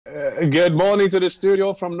Good morning to the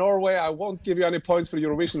studio from Norway. I won't give you any points for the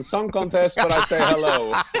Eurovision Song Contest, but I say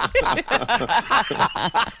hello.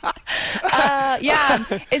 Yeah,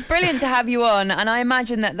 it's brilliant to have you on, and I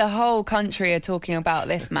imagine that the whole country are talking about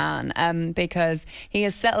this man because he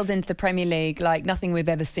has settled into the Premier League like nothing we've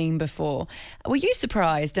ever seen before. Were you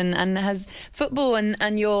surprised, and has football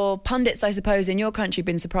and your pundits, I suppose, in your country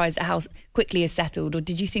been surprised at how quickly he's settled, or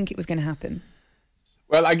did you think it was going to happen?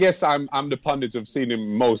 Well, I guess I'm the pundit who've seen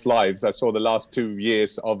him most lives. I saw the last 2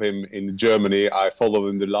 years of him in Germany. I followed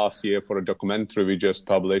him the last year for a documentary we just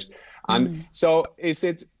published. And so is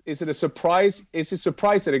it a surprise? Is it a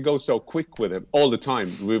surprise that it goes so quick with him all the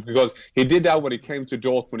time? Because he did that when he came to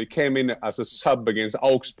Dortmund. He came in as a sub against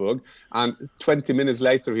Augsburg, and 20 minutes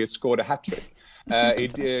later he had scored a hat-trick.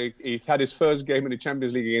 He had his first game in the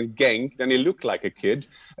Champions League against Genk. Then he looked like a kid.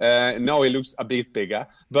 Now he looks a bit bigger.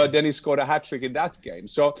 But then he scored a hat-trick in that game.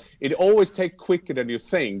 So it always takes quicker than you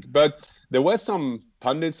think. But there were some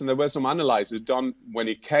pundits and there were some analyses done when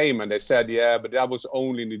he came, and they said, yeah, but that was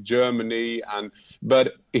only in Germany,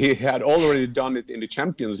 but he had already done it in the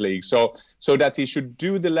Champions League. So that he should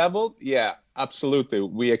do the level, yeah, absolutely.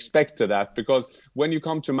 We expected that, because when you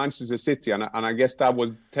come to Manchester City, and I guess that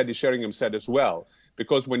was Teddy Sheringham said as well,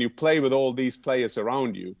 because when you play with all these players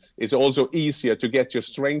around you, it's also easier to get your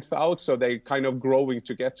strength out, so they're kind of growing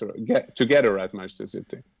together at Manchester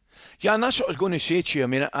City. Yeah, and that's what I was going to say to you. I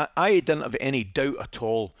mean, I didn't have any doubt at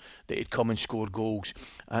all that he'd come and score goals.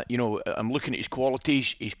 I'm looking at his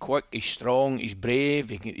qualities. He's quick, he's strong, he's brave,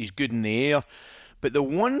 he's good in the air. But the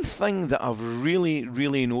one thing that I've really,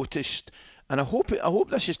 really noticed, and I hope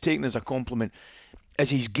this is taken as a compliment, is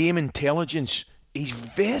his game intelligence. He's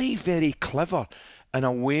very, very clever and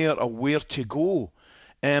aware of where to go.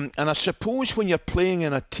 And I suppose when you're playing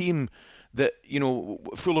in a team that,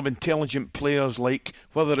 full of intelligent players, like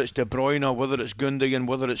whether it's De Bruyne, whether it's Gundogan,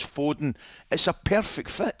 whether it's Foden, it's a perfect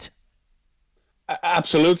fit.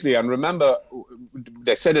 Absolutely. And remember,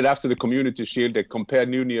 they said it after the Community Shield, they compared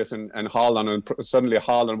Nunez and Haaland, and suddenly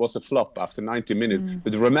Haaland was a flop after 90 minutes.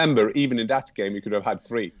 But remember, even in that game, he could have had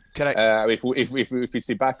 3. Correct. If we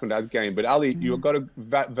see back on that game. But Ali, you've got a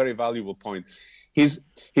very valuable point. His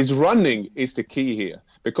running is the key here.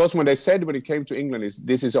 Because when they said when he came to England,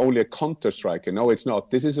 this is only a counter striker. No, it's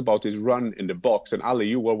not. This is about his run in the box. And Ali,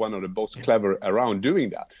 you were one of the most clever around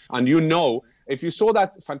doing that. And if you saw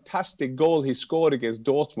that fantastic goal he scored against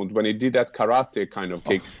Dortmund when he did that karate kind of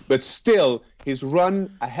kick, but still his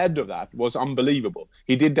run ahead of that was unbelievable.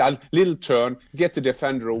 He did that little turn, get the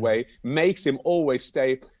defender away, makes him always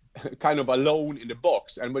stay kind of alone in the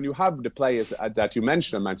box. And when you have the players that you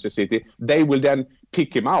mentioned at Manchester City, they will then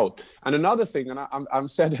pick him out. And another thing, and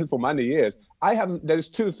I've said it for many years, there's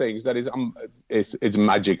 2 things that is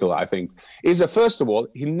magical, I think, is that first of all,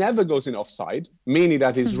 he never goes in offside, meaning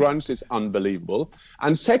that his runs is unbelievable.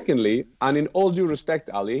 And secondly, and in all due respect,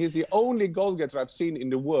 Ali, he's the only goal getter I've seen in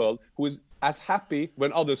the world who is as happy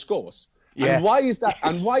when others scores. Yeah. And why is that?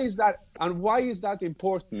 And why is that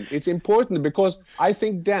important? It's important because I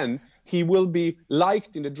think then he will be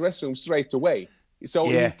liked in the dressing room straight away. So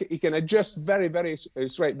he can adjust very, very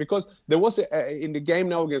straight. Because there was in the game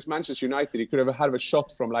now against Manchester United, he could have had a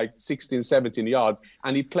shot from like 16, 17 yards,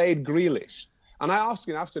 and he played Grealish. And I asked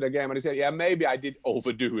him after the game, and he said, "Yeah, maybe I did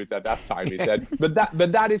overdo it at that time." He said, "But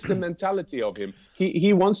that is the mentality of him.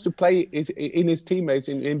 He wants to play in his teammates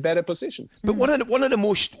in better positions." But one of the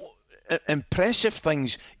most impressive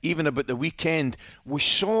things, even about the weekend, we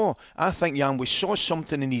saw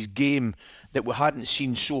something in his game that we hadn't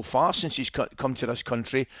seen so far since he's come to this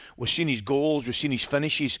country. We've seen his goals, we've seen his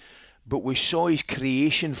finishes, but we saw his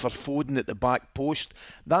creation for Foden at the back post.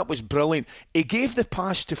 That was brilliant. He gave the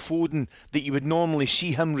pass to Foden that you would normally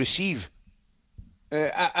see him receive.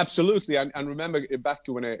 Absolutely, and remember back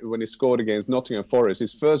when he scored against Nottingham Forest,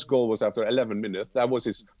 his first goal was after 11 minutes. That was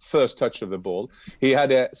his first touch of the ball. He had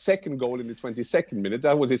a second goal in the 22nd minute.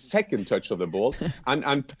 That was his second touch of the ball.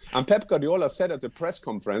 and Pep Guardiola said at the press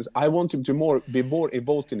conference, "I want him to be more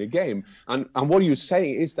involved in the game." And what you're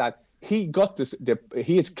saying is that he got this.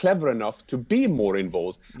 He is clever enough to be more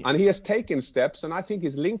involved, and he has taken steps. And I think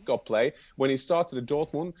his link-up play when he started at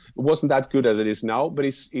Dortmund wasn't that good as it is now, but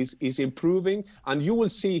he's improving. And you will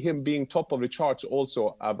see him being top of the charts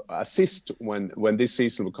also of assist when this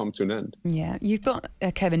season will come to an end. Yeah, you've got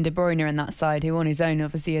Kevin De Bruyne in that side, who on his own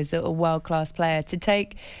obviously is a world-class player. To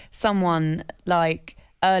take someone like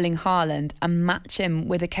Erling Haaland and match him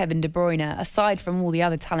with a Kevin De Bruyne, aside from all the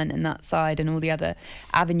other talent in that side and all the other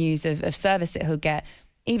avenues of service that he'll get,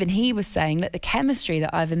 even he was saying that the chemistry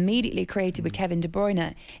that I've immediately created with Kevin De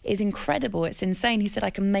Bruyne is incredible. It's insane. He said,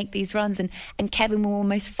 I can make these runs and Kevin will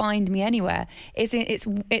almost find me anywhere.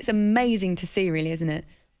 It's amazing to see, really, isn't it?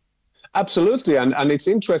 Absolutely. And it's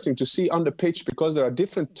interesting to see on the pitch, because there are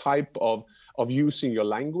different type of using your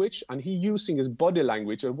language, and he using his body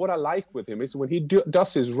language. And what I like with him is when he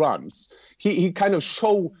does his runs, he kind of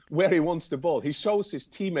show where he wants the ball. He shows his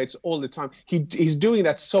teammates all the time. He's doing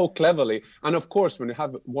that so cleverly. And of course, when you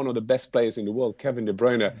have one of the best players in the world, Kevin De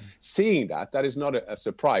Bruyne, seeing that is not a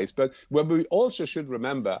surprise. But what we also should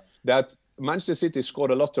remember that Manchester City scored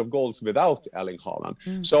a lot of goals without Erling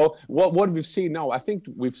Haaland. So what we've seen now, I think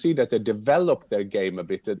we've seen that they developed their game a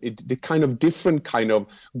bit. The kind of different kind of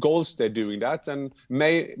goals they're doing that. And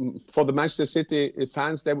for the Manchester City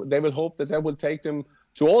fans, they will hope that they will take them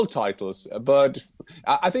to all titles. But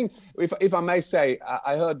I think, if I may say,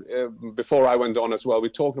 I heard before I went on as well, we're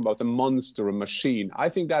talking about a monster, a machine. I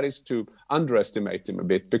think that is to underestimate him a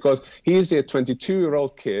bit, because he is a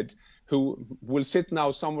 22-year-old kid who will sit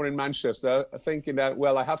now somewhere in Manchester thinking that,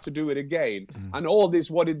 well, I have to do it again. And all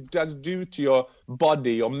this, what it does do to your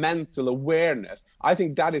body, your mental awareness, I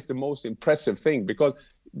think that is the most impressive thing, because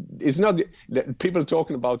it's not, people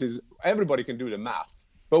talking about is everybody can do the math.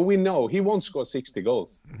 But we know he won't score 60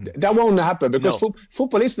 goals. That won't happen, because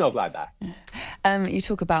football is not like that. You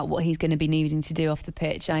talk about what he's going to be needing to do off the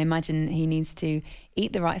pitch. I imagine he needs to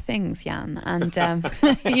eat the right things, Jan. And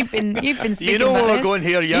you've been speaking. You know about where this. we're going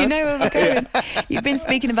here, Jan. You know where we're going. You've been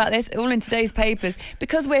speaking about this all in today's papers,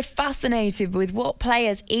 because we're fascinated with what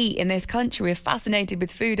players eat in this country. We're fascinated with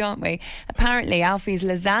food, aren't we? Apparently, Alfie's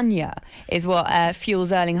lasagna is what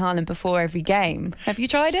fuels Erling Haaland before every game. Have you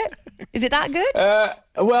tried it? Is it that good?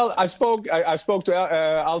 Well, I spoke to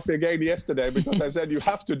Alfie again yesterday, because I said, you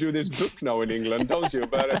have to do this book now in England, don't you?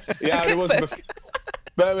 But it was.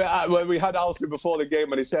 But when we had Alfie before the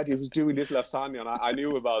game, and he said he was doing this lasagna, and I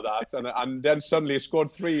knew about that, and then suddenly he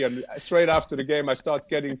scored 3, and straight after the game I start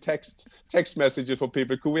getting text messages from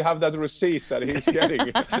people. Could we have that receipt that he's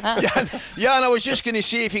getting? Yeah, and I was just going to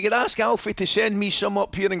say, if you could ask Alfie to send me some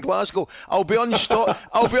up here in Glasgow, I'll be unstoppable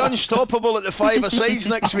at the 5-a-sides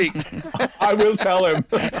next week. I will tell him.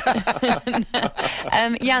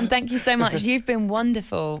 Jan, thank you so much. You've been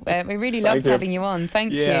wonderful. We really loved having you on.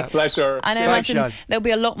 Thank you. Pleasure. And I imagine there'll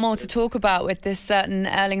be a lot more to talk about with this certain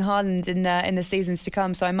Erling Haaland in the seasons to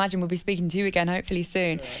come. So I imagine we'll be speaking to you again hopefully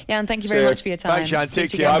soon. Jan, thank you very much for your time. Thanks, Jan.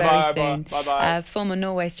 Take care. Bye-bye. Former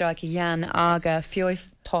Norway striker Jan Åge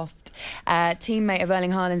Fjørtoft, teammate of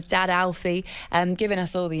Erling Haaland's dad Alfie, giving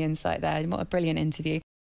us all the insight there. What a brilliant interview.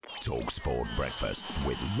 talkSPORT Breakfast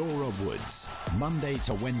with Laura Woods, Monday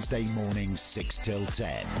to Wednesday morning 6 till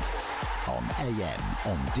 10 on AM,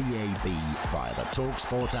 on DAB, via the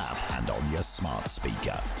talkSPORT app and on your smart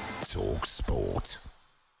speaker. talkSPORT.